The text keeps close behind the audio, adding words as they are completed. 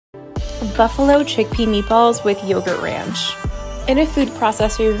Buffalo Chickpea Meatballs with yogurt ranch. In a food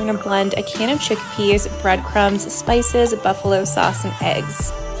processor, you're going to blend a can of chickpeas, breadcrumbs, spices, buffalo sauce, and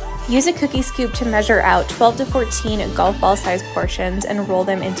eggs. Use a cookie scoop to measure out 12 to 14 golf ball sized portions and roll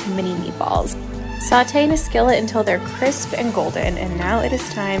them into mini meatballs. Sauté in a skillet until they're crisp and golden, and now it is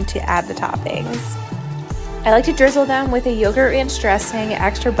time to add the toppings. I like to drizzle them with a yogurt ranch dressing,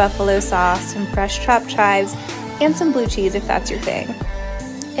 extra buffalo sauce, some fresh chopped chives, and some blue cheese if that's your thing.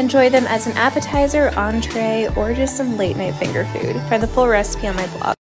 Enjoy them as an appetizer, entree, or just some late night finger food. Find the full recipe on my blog.